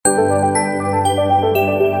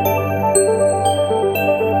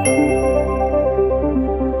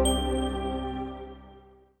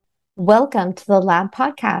Welcome to the Lab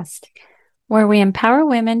Podcast, where we empower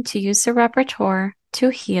women to use their repertoire to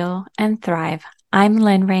heal and thrive. I'm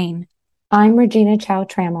Lynn Rain. I'm Regina Chow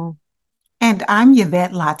Trammell. And I'm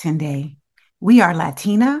Yvette Latinde. We are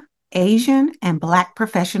Latina, Asian, and Black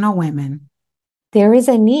professional women. There is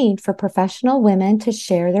a need for professional women to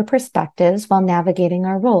share their perspectives while navigating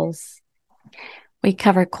our roles. We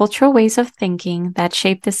cover cultural ways of thinking that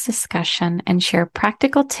shape this discussion and share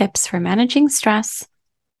practical tips for managing stress,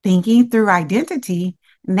 thinking through identity,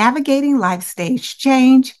 navigating life stage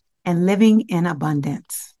change, and living in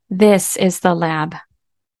abundance. This is the Lab.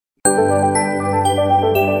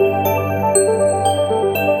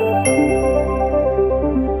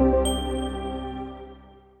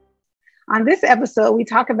 On this episode, we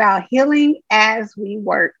talk about healing as we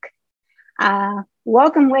work.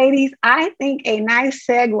 Welcome, ladies. I think a nice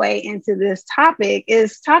segue into this topic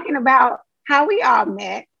is talking about how we all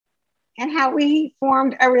met and how we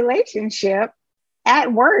formed a relationship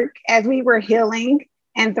at work as we were healing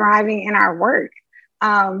and thriving in our work.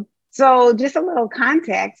 So just a little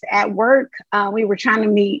context, at work, we were trying to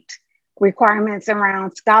meet requirements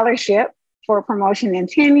around scholarship for promotion and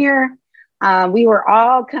tenure. We were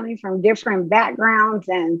all coming from different backgrounds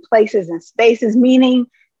and places and spaces, meaning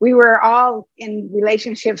we were all in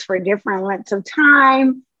relationships for different lengths of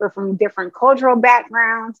time. We're from different cultural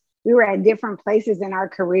backgrounds. We were at different places in our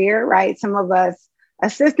career, right? Some of us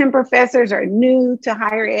assistant professors are new to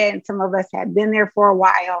higher ed, and some of us had been there for a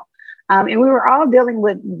while. And we were all dealing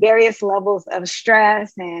with various levels of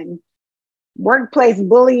stress and workplace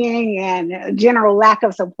bullying and general lack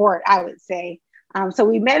of support, I would say. So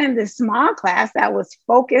we met in this small class that was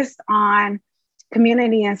focused on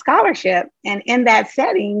community and scholarship. And in that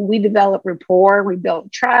setting, we developed rapport, we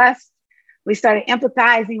built trust, we started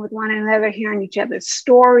empathizing with one another, hearing each other's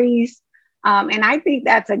stories. And I think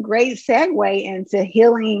that's a great segue into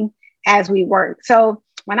healing as we work. So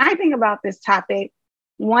when I think about this topic,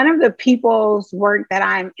 one of the people's work that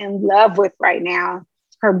I'm in love with right now,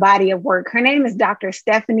 her body of work, her name is Dr.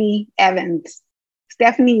 Stephanie Yvette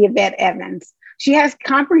Evans. She has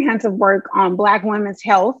comprehensive work on Black women's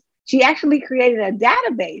health. She actually created a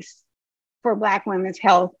database for Black women's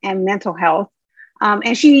health and mental health.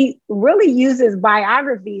 And she really uses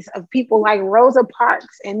biographies of people like Rosa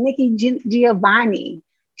Parks and Nikki Giovanni.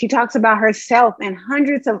 She talks about herself and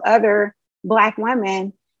hundreds of other Black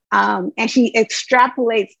women. And she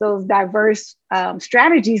extrapolates those diverse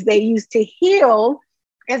strategies they used to heal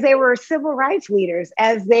as they were civil rights leaders,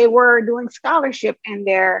 as they were doing scholarship in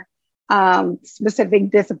their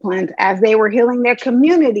specific disciplines, as they were healing their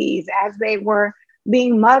communities, as they were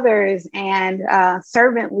being mothers and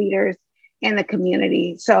servant leaders in the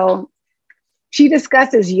community. So she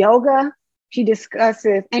discusses yoga. She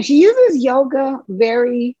uses yoga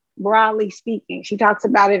very broadly speaking. She talks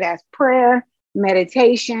about it as prayer,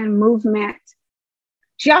 meditation, movement.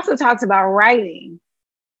 She also talks about writing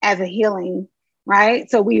as a healing, right?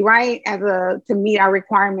 So we write to meet our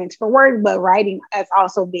requirements for work, but writing as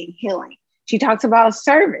also being healing. She talks about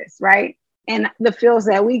service, right? And the fields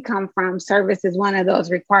that we come from, service is one of those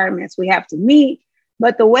requirements we have to meet.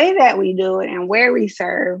 But the way that we do it and where we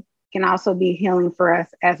serve can also be healing for us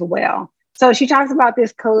as well. So she talks about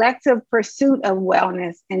this collective pursuit of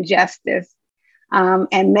wellness and justice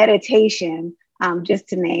and meditation, just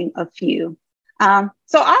to name a few. So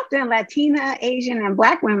often Latina, Asian, and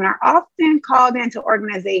Black women are often called into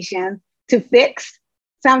organizations to fix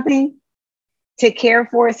something, to care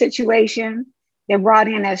for a situation. They're brought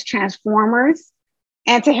in as transformers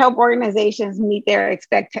and to help organizations meet their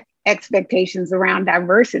expectations around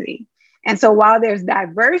diversity. And so while there's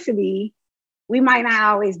diversity, we might not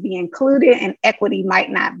always be included and equity might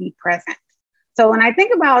not be present. So when I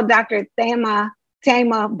think about Dr. Thema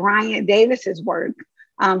Bryant Davis's work,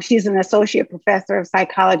 she's an associate professor of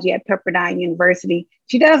psychology at Pepperdine University.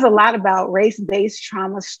 She does a lot about race-based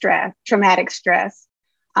traumatic stress.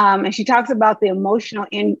 And she talks about the emotional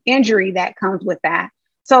injury that comes with that.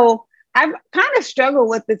 So I've kind of struggled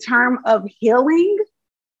with the term of healing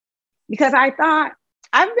because I thought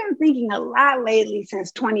I've been thinking a lot lately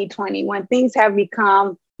since 2020 when things have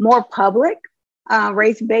become more public,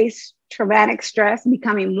 race-based traumatic stress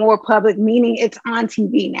becoming more public, meaning it's on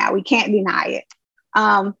TV now. We can't deny it.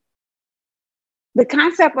 The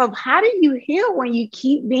concept of how do you heal when you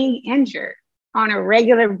keep being injured on a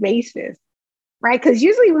regular basis, right? Because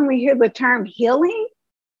usually when we hear the term healing,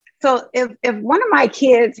 so if one of my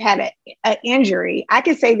kids had an injury, I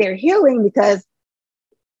could say they're healing because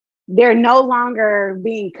they're no longer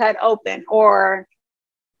being cut open, or,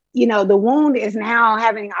 the wound is now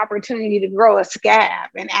having an opportunity to grow a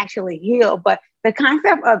scab and actually heal. But the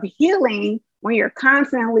concept of healing when you're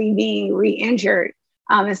constantly being re-injured,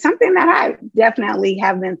 is something that I definitely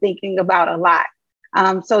have been thinking about a lot.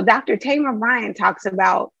 So Dr. Tamar Bryan talks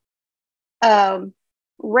about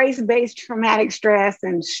race-based traumatic stress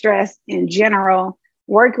and stress in general,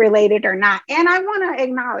 work-related or not. And I want to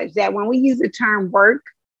acknowledge that when we use the term work,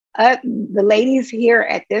 the ladies here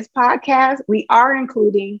at this podcast, we are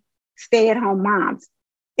including stay-at-home moms.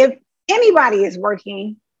 If anybody is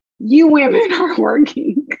working, you women are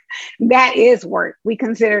working. That is work. We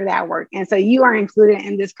consider that work. And so you are included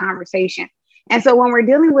in this conversation. And so when we're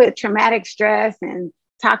dealing with traumatic stress and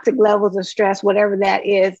toxic levels of stress, whatever that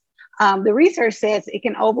is, the research says it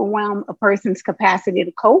can overwhelm a person's capacity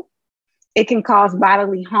to cope. It can cause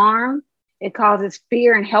bodily harm. It causes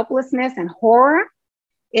fear and helplessness and horror.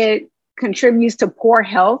 It contributes to poor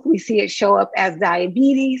health. We see it show up as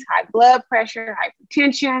diabetes, high blood pressure,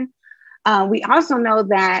 hypertension. We also know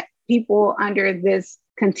that people under this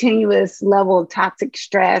continuous level of toxic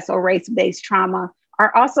stress or race-based trauma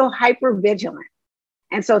are also hypervigilant.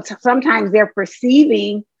 And so sometimes they're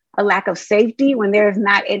perceiving a lack of safety when there's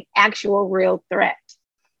not an actual real threat.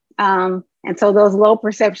 And so those low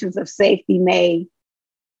perceptions of safety may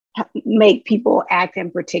make people act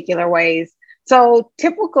in particular ways. So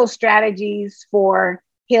typical strategies for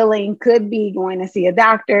healing could be going to see a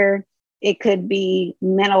doctor. It could be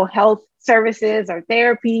mental health services or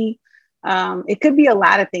therapy. It could be a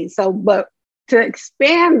lot of things. So, but to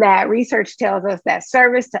expand that, research tells us that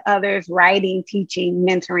service to others, writing, teaching,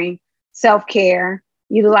 mentoring, self-care,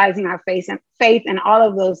 utilizing our faith and all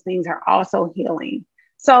of those things are also healing.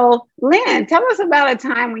 So, Lynn, tell us about a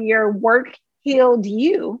time when your work healed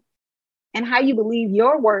you and how you believe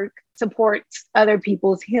your work supports other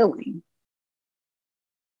people's healing.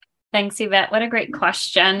 Thanks, Yvette. What a great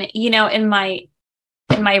question. In my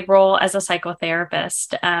role as a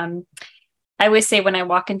psychotherapist, I always say when I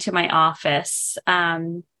walk into my office,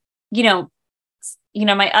 my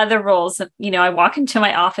other roles, I walk into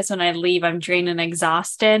my office, when I leave, I'm drained and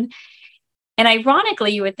exhausted. And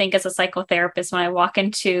ironically, you would think as a psychotherapist, when I walk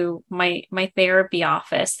into my therapy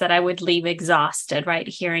office, that I would leave exhausted, right?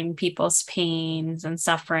 Hearing people's pains and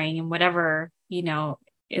suffering and whatever,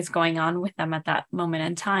 is going on with them at that moment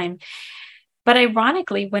in time. But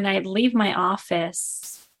ironically, when I leave my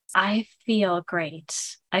office, I feel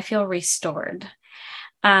great. I feel restored.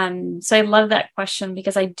 So I love that question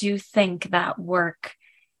because I do think that work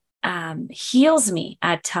heals me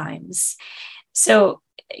at times. So,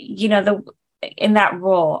 in that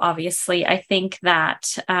role, obviously, I think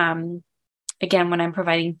that, again, when I'm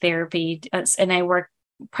providing therapy, and I work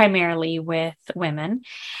primarily with women,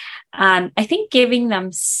 I think giving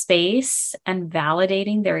them space and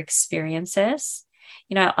validating their experiences.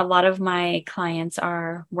 A lot of my clients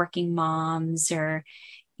are working moms or,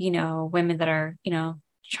 women that are,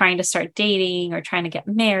 trying to start dating or trying to get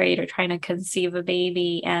married or trying to conceive a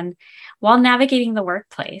baby, and while navigating the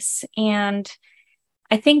workplace. And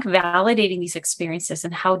I think validating these experiences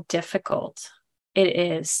and how difficult it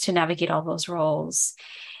is to navigate all those roles,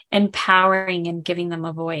 empowering and giving them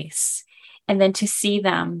a voice, and then to see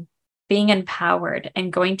them being empowered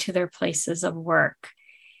and going to their places of work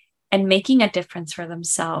and making a difference for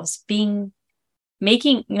themselves,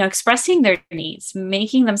 expressing their needs,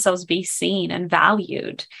 making themselves be seen and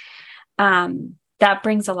valued. That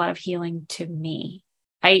brings a lot of healing to me.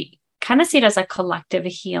 I kind of see it as a collective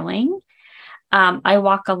healing. I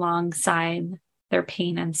walk alongside their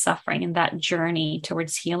pain and suffering and that journey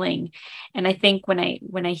towards healing. And I think when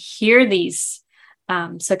I hear these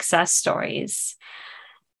success stories,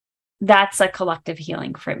 that's a collective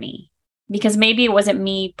healing for me, because maybe it wasn't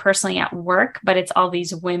me personally at work, but it's all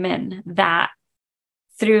these women that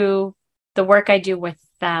through the work I do with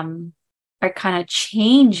them are kind of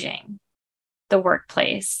changing the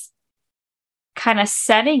workplace, kind of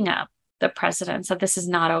setting up the precedence that this is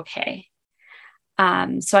not okay.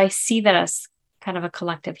 So I see that as kind of a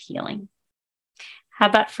collective healing. How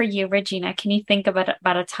about for you, Regina? Can you think about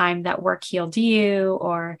a time that work healed you,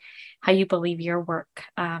 or how you believe your work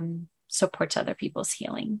supports other people's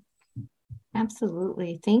healing?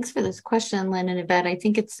 Absolutely. Thanks for this question, Lynn and Yvette. I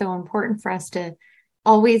think it's so important for us to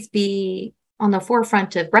always be on the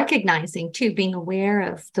forefront of recognizing, too, being aware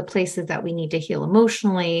of the places that we need to heal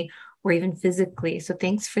emotionally or even physically. So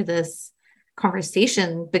thanks for this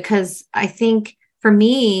conversation, because I think for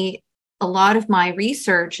me, a lot of my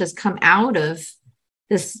research has come out of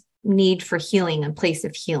this need for healing and place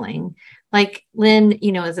of healing. Like Lynn,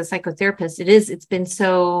 as a psychotherapist,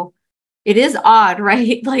 it is odd,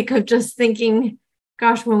 right? Like of just thinking,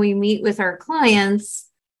 gosh, when we meet with our clients,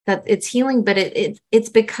 that it's healing, but it's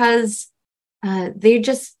because they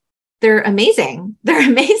just they're amazing. They're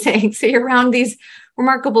amazing. So you're around these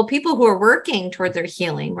remarkable people who are working toward their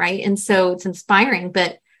healing, right? And so it's inspiring.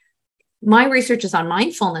 But my research is on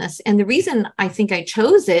mindfulness. And the reason I think I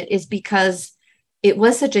chose it is because it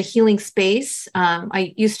was such a healing space.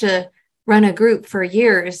 I used to run a group for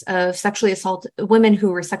years of sexually assaulted women who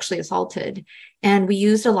were sexually assaulted. And we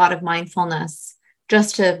used a lot of mindfulness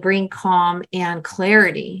just to bring calm and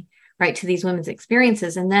clarity, right, to these women's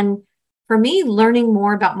experiences. And then for me, learning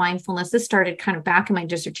more about mindfulness, this started kind of back in my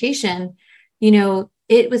dissertation.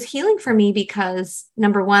 It was healing for me because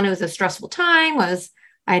number one, it was a stressful time,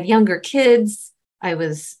 I had younger kids. I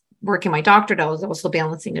was working my doctorate. I was also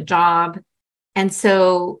balancing a job. And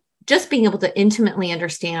so just being able to intimately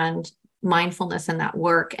understand mindfulness and that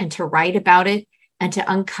work and to write about it and to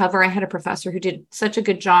uncover, I had a professor who did such a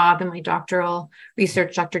good job in my doctoral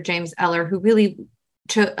research, Dr. James Eller, who really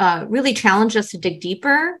challenged us to dig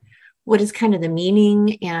deeper. What is kind of the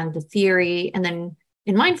meaning and the theory? And then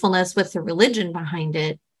in mindfulness, what's the religion behind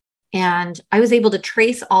it? And I was able to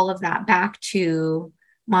trace all of that back to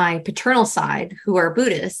my paternal side, who are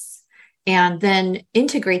Buddhists, and then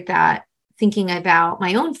integrate that thinking about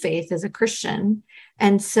my own faith as a Christian.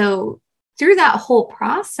 And so through that whole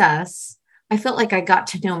process, I felt like I got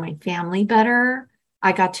to know my family better.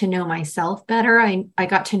 I got to know myself better. I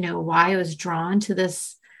got to know why I was drawn to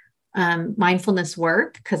this mindfulness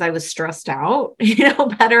work, because I was stressed out,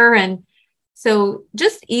 better. And so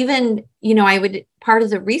just even, part of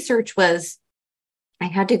the research was I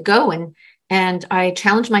had to go and I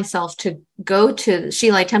challenged myself to go to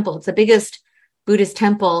Shilai Temple. It's the biggest Buddhist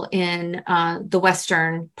temple in the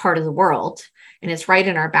Western part of the world. And it's right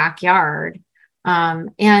in our backyard.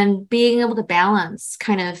 And being able to balance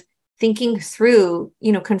kind of thinking through,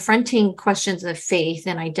 confronting questions of faith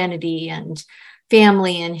and identity and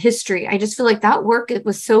family and history. I just feel like that work, it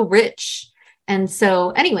was so rich. And so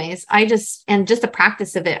anyways, just the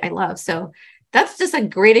practice of it, I love. So that's just a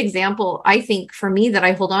great example, I think, for me that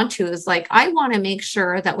I hold on to is like, I want to make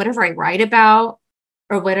sure that whatever I write about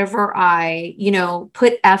or whatever I,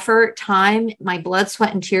 put effort, time, my blood,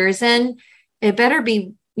 sweat, and tears in, it better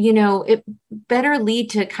be, it better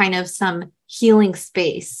lead to kind of some healing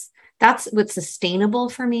space. That's what's sustainable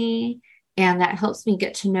for me. And that helps me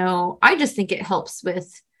get to know, I just think it helps with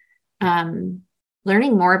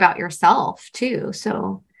learning more about yourself too.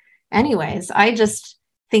 So anyways, I just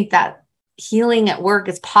think that healing at work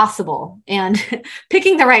is possible, and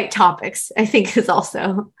picking the right topics, I think, is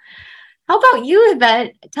also. How about you,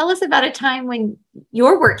 Yvette? Tell us about a time when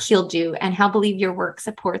your work healed you and how believe your work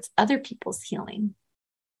supports other people's healing.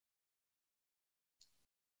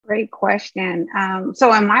 Great question.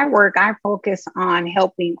 So in my work, I focus on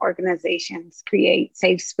helping organizations create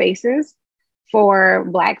safe spaces for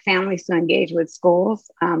Black families to engage with schools,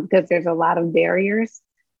 because there's a lot of barriers.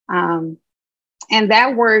 And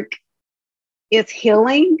that work is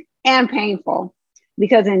healing and painful,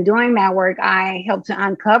 because in doing that work, I help to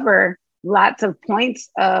uncover lots of points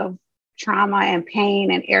of trauma and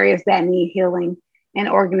pain and areas that need healing in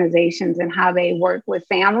organizations and how they work with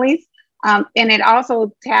families. And it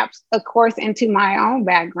also taps, of course, into my own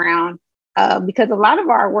background, because a lot of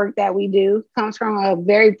our work that we do comes from a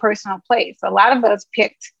very personal place. A lot of us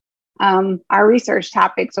picked our research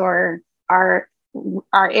topics or our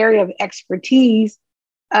area of expertise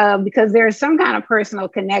because there's some kind of personal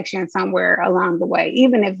connection somewhere along the way,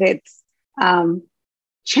 even if it's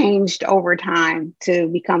changed over time to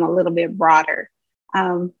become a little bit broader.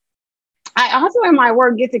 I also, in my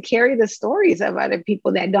work, get to carry the stories of other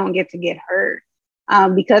people that don't get to get heard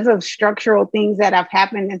because of structural things that have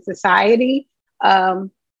happened in society.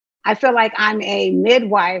 I feel like I'm a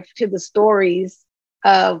midwife to the stories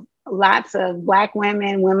of lots of Black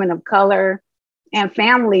women, women of color, and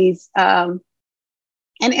families, and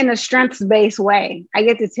in a strengths-based way. I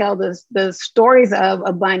get to tell the stories of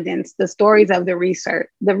abundance, the stories of the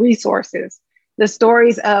resources, the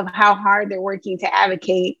stories of how hard they're working to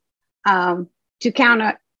advocate to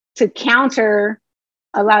counter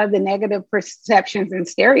a lot of the negative perceptions and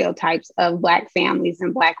stereotypes of Black families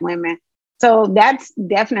and Black women. So that's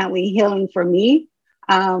definitely healing for me,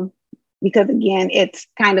 because again, it's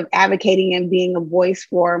kind of advocating and being a voice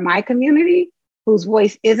for my community, whose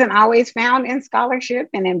voice isn't always found in scholarship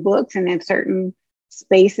and in books and in certain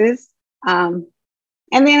spaces. And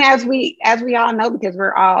then as we all know, because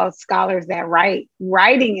we're all scholars that write,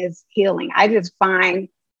 writing is healing. I just find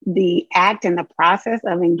the act and the process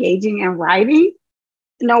of engaging in writing,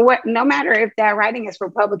 no matter if that writing is for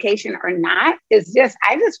publication or not, I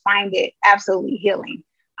just find it absolutely healing.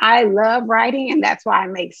 I love writing, and that's why I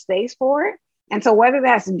make space for it. And so whether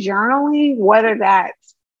that's journaling, whether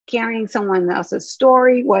that's carrying someone else's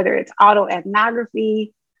story, whether it's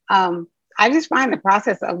autoethnography. I just find the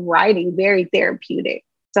process of writing very therapeutic.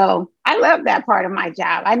 So I love that part of my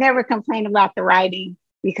job. I never complain about the writing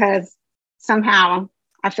because somehow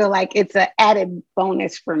I feel like it's an added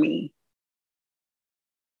bonus for me.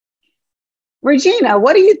 Regina,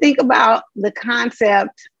 what do you think about the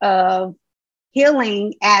concept of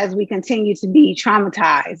healing as we continue to be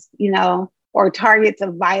traumatized, or targets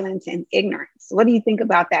of violence and ignorance? What do you think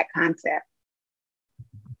about that concept?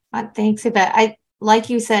 Thanks, Yvette.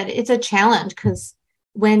 Like you said, it's a challenge because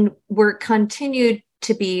when we're continued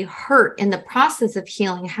to be hurt in the process of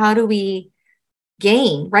healing, how do we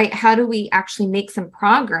gain, right? How do we actually make some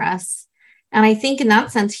progress? And I think in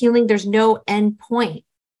that sense, healing, there's no end point,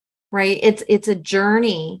 right? It's a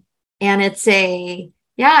journey, and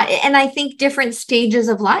and I think different stages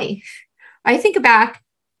of life. I think back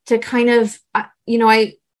to kind of,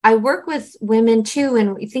 I work with women too,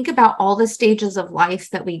 and we think about all the stages of life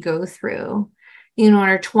that we go through, in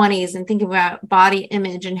our 20s, and think about body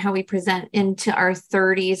image and how we present into our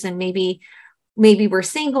 30s. And maybe we're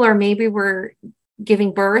single, or maybe we're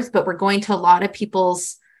giving birth, but we're going to a lot of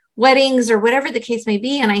people's weddings or whatever the case may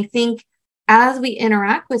be. And I think as we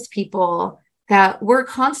interact with people, that we're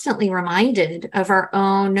constantly reminded of our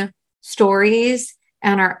own stories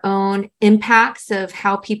and our own impacts of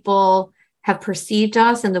how people have perceived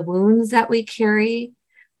us and the wounds that we carry.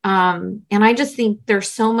 And I just think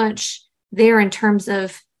there's so much there in terms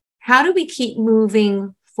of how do we keep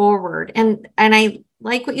moving forward. And I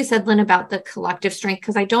like what you said, Lynn, about the collective strength,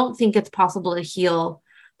 because I don't think it's possible to heal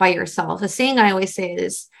by yourself. A saying I always say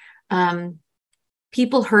is,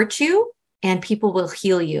 people hurt you and people will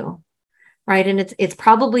heal you. Right. And it's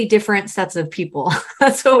probably different sets of people.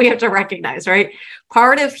 That's what we have to recognize, right?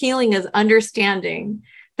 Part of healing is understanding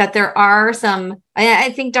that there are some, I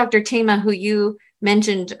think Dr. Tema, who you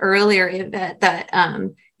mentioned earlier,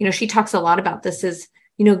 that she talks a lot about this, is,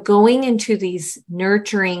 going into these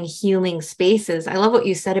nurturing, healing spaces. I love what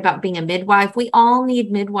you said about being a midwife. We all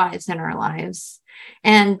need midwives in our lives.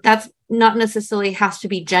 And that's not necessarily has to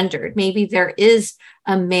be gendered. Maybe there is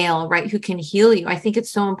a male, right, who can heal you. I think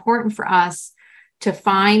it's so important for us to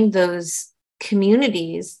find those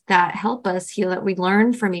communities that help us heal, that we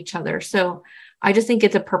learn from each other. So I just think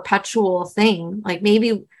it's a perpetual thing. Like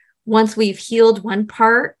maybe once we've healed one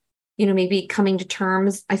part, maybe coming to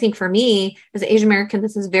terms. I think for me as an Asian American,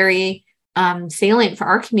 this is very salient for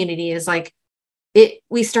our community, is like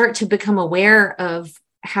we start to become aware of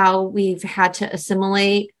how we've had to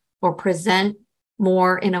assimilate or present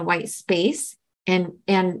more in a white space, and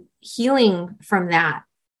healing from that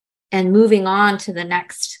and moving on to the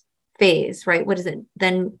next phase, right? What does it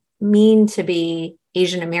then mean to be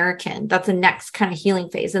Asian American? That's the next kind of healing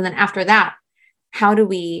phase. And then after that, how do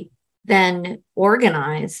we then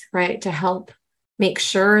organize, right, to help make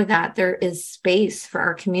sure that there is space for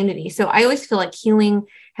our community? So I always feel like healing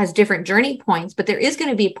has different journey points, but there is going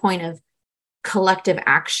to be a point of collective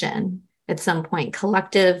action at some point,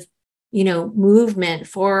 collective, movement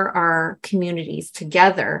for our communities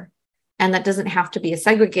together. And that doesn't have to be a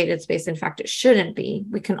segregated space. In fact, it shouldn't be.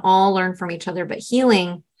 We can all learn from each other. But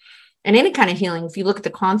healing, and any kind of healing, if you look at the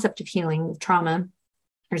concept of healing trauma,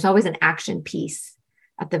 there's always an action piece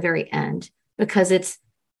at the very end, because it's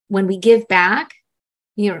when we give back,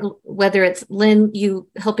 whether it's Lynn, you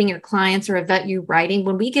helping your clients, or Yvette, you writing,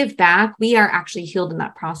 when we give back, we are actually healed in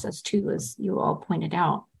that process too, as you all pointed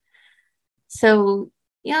out. So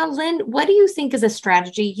yeah, Lynn, what do you think is a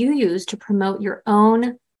strategy you use to promote your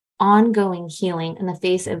own ongoing healing in the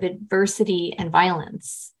face of adversity and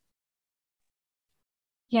violence?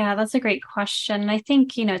 Yeah, that's a great question. I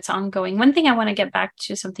think, it's ongoing. One thing I want to get back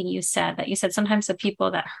to, something you said sometimes the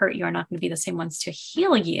people that hurt you are not going to be the same ones to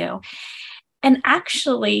heal you. And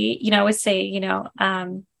actually, I would say,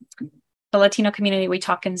 the Latino community, we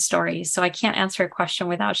talk in stories. So I can't answer a question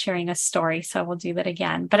without sharing a story. So we'll do that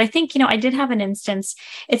again. But I think, I did have an instance.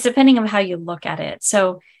 It's depending on how you look at it.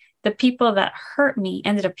 So the people that hurt me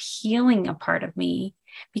ended up healing a part of me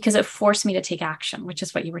because it forced me to take action, which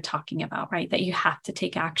is what you were talking about, right? That you have to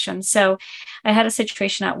take action. So I had a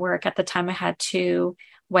situation at work. At the time, I had 2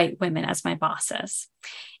 white women as my bosses.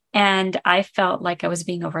 And I felt like I was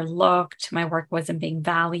being overlooked. My work wasn't being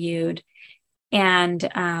valued. And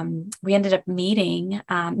we ended up meeting,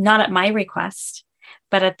 not at my request,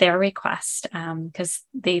 but at their request, because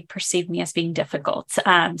they perceived me as being difficult.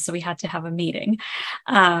 So we had to have a meeting.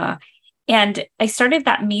 And I started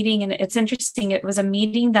that meeting, and it's interesting. It was a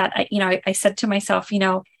meeting that, I said to myself,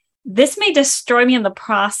 this may destroy me in the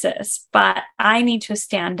process, but I need to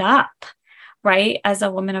stand up, right? As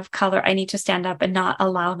a woman of color, I need to stand up and not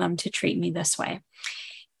allow them to treat me this way.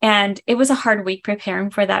 And it was a hard week preparing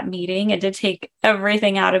for that meeting. It did take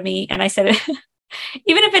everything out of me. And I said,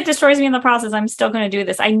 even if it destroys me in the process, I'm still going to do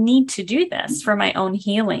this. I need to do this for my own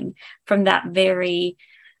healing from that very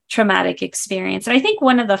traumatic experience. And I think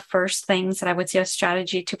one of the first things that I would say a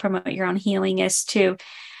strategy to promote your own healing is to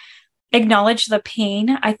acknowledge the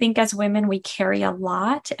pain. I think as women, we carry a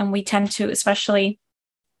lot, and we tend to, especially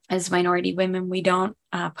as minority women, we don't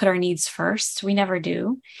put our needs first. We never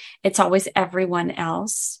do. It's always everyone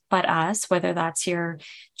else but us, whether that's your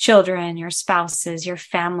children, your spouses, your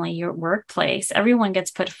family, your workplace. Everyone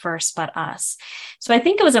gets put first but us. So I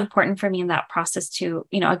think it was important for me in that process to,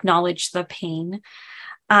 acknowledge the pain.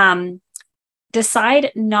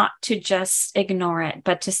 Decide not to just ignore it,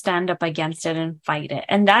 but to stand up against it and fight it.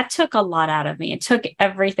 And that took a lot out of me. It took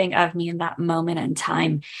everything of me in that moment in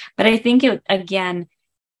time. But I think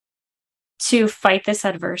to fight this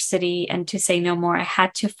adversity and to say no more, I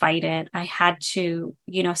had to fight it. I had to,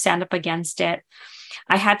 stand up against it.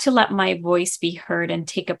 I had to let my voice be heard and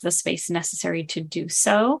take up the space necessary to do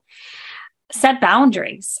so. Set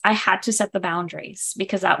boundaries. I had to set the boundaries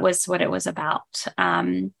because that was what it was about.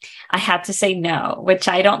 I had to say no, which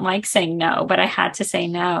I don't like saying no, but I had to say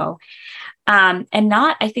no.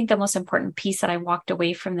 I think the most important piece that I walked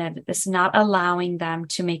away from that is not allowing them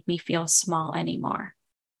to make me feel small anymore.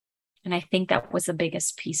 And I think that was the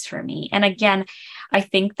biggest piece for me. And again, I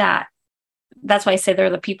think that's why I say they're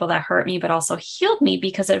the people that hurt me, but also healed me,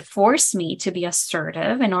 because it forced me to be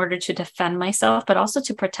assertive in order to defend myself, but also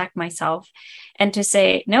to protect myself and to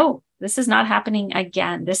say, no, this is not happening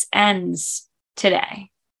again. This ends today.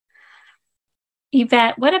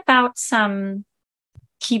 Yvette, what about some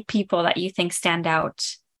key people that you think stand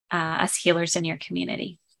out as healers in your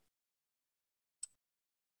community?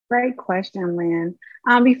 Great question, Lynn.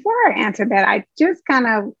 Before I answer that, I just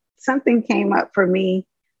something came up for me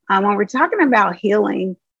when we're talking about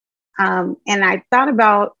healing. And I thought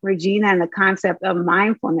about Regina and the concept of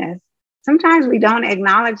mindfulness. Sometimes we don't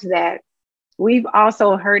acknowledge that we've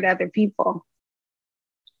also hurt other people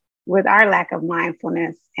with our lack of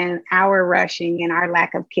mindfulness and our rushing and our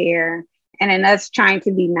lack of care, and in us trying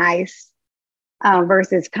to be nice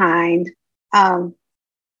versus kind. And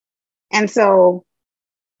so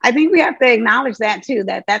I think we have to acknowledge that too,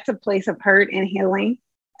 that's a place of hurt and healing,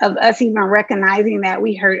 of us even recognizing that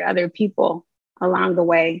we hurt other people along the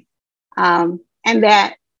way. And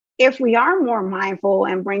that if we are more mindful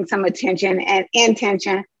and bring some attention and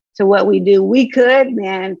intention to what we do, we could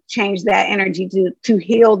then change that energy to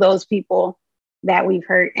heal those people that we've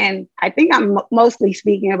hurt. And I think I'm mostly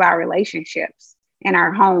speaking about relationships in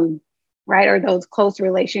our home, right? Or those close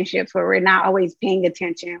relationships where we're not always paying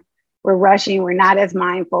attention. We're rushing. We're not as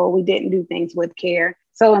mindful. We didn't do things with care.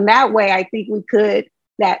 So in that way, I think we could,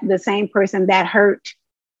 that the same person that hurt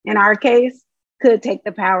in our case could take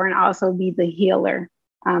the power and also be the healer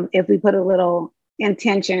if we put a little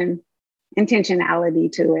intentionality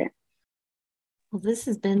to it. Well, this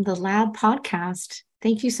has been the Lab Podcast.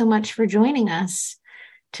 Thank you so much for joining us.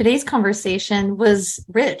 Today's conversation was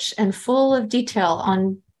rich and full of detail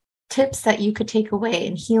on tips that you could take away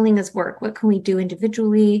in healing as work. What can we do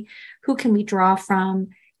individually? Who can we draw from?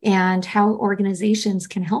 And how organizations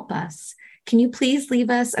can help us. Can you please leave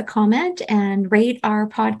us a comment and rate our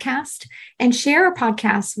podcast and share our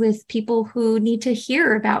podcast with people who need to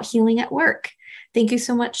hear about healing at work? Thank you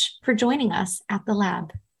so much for joining us at the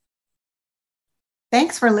Lab.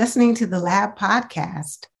 Thanks for listening to the Lab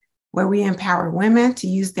Podcast, where we empower women to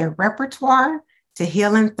use their repertoire to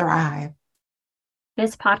heal and thrive.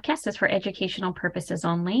 This podcast is for educational purposes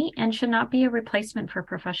only and should not be a replacement for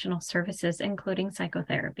professional services, including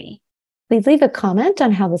psychotherapy. Please leave a comment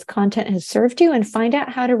on how this content has served you and find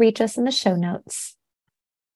out how to reach us in the show notes.